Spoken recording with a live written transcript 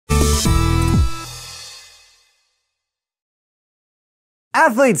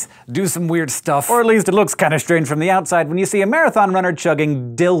Athletes do some weird stuff, or at least it looks kinda strange from the outside when you see a marathon runner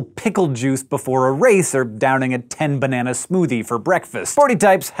chugging dill pickle juice before a race or downing a 10-banana smoothie for breakfast. Sporty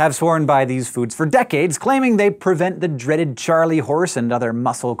types have sworn by these foods for decades, claiming they prevent the dreaded Charlie horse and other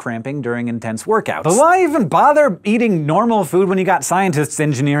muscle cramping during intense workouts. But why even bother eating normal food when you got scientists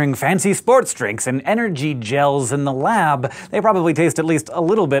engineering fancy sports drinks and energy gels in the lab? They probably taste at least a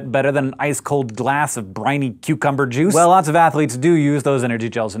little bit better than an ice-cold glass of briny cucumber juice. Well, lots of athletes do use those energy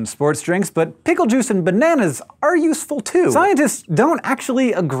gels in sports drinks, but pickle juice and bananas are useful too. Scientists don't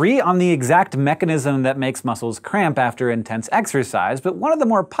actually agree on the exact mechanism that makes muscles cramp after intense exercise, but one of the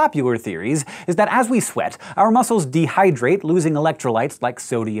more popular theories is that as we sweat, our muscles dehydrate, losing electrolytes like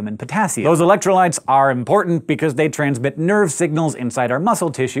sodium and potassium. Those electrolytes are important because they transmit nerve signals inside our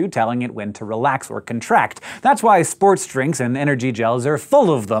muscle tissue, telling it when to relax or contract. That's why sports drinks and energy gels are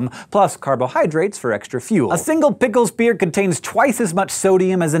full of them, plus carbohydrates for extra fuel. A single Pickles beer contains twice as much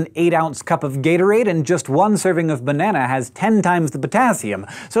sodium as an 8-ounce cup of Gatorade, and just one serving of banana has 10 times the potassium.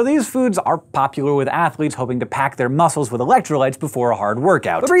 So these foods are popular with athletes hoping to pack their muscles with electrolytes before a hard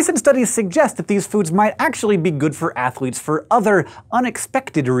workout. But recent studies suggest that these foods might actually be good for athletes for other,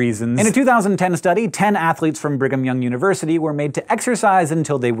 unexpected reasons. In a 2010 study, 10 athletes from Brigham Young University were made to exercise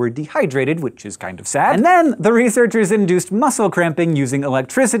until they were dehydrated, which is kind of sad. And then the researchers induced muscle cramping using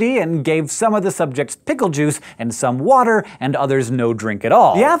electricity and gave some of the subjects pickle juice and some water and others no drink at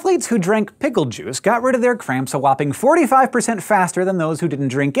all. The athletes who drank pickle juice got rid of their cramps a whopping 45% faster than those who didn't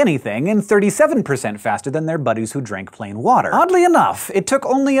drink anything, and 37% faster than their buddies who drank plain water. Oddly enough, it took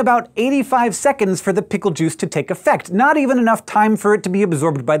only about 85 seconds for the pickle juice to take effect, not even enough time for it to be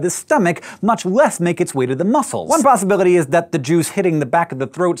absorbed by the stomach, much less make its way to the muscles. One possibility is that the juice hitting the back of the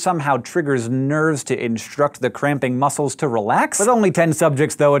throat somehow triggers nerves to instruct the cramping muscles to relax. With only 10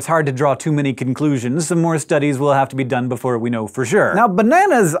 subjects though, it's hard to draw too many conclusions. Some more studies will have to be done before we know for sure. Now,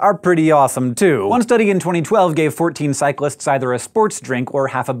 bananas are pretty awesome too. One study in 2012 gave 14 cyclists either a sports drink or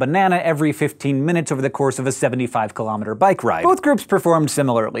half a banana every 15 minutes over the course of a 75-kilometer bike ride. Both groups performed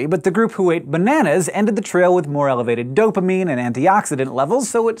similarly, but the group who ate bananas ended the trail with more elevated dopamine and antioxidant levels,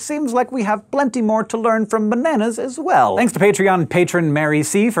 so it seems like we have plenty more to learn from bananas as well. Thanks to Patreon patron Mary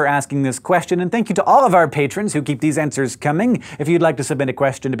C. for asking this question, and thank you to all of our patrons who keep these answers coming. If you'd like to submit a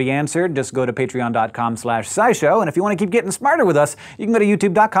question to be answered, just go to patreon.com/SciShow, and if you want to keep getting smarter with us, you can go to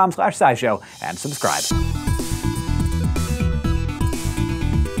youtube.com/SciShow and subscribe.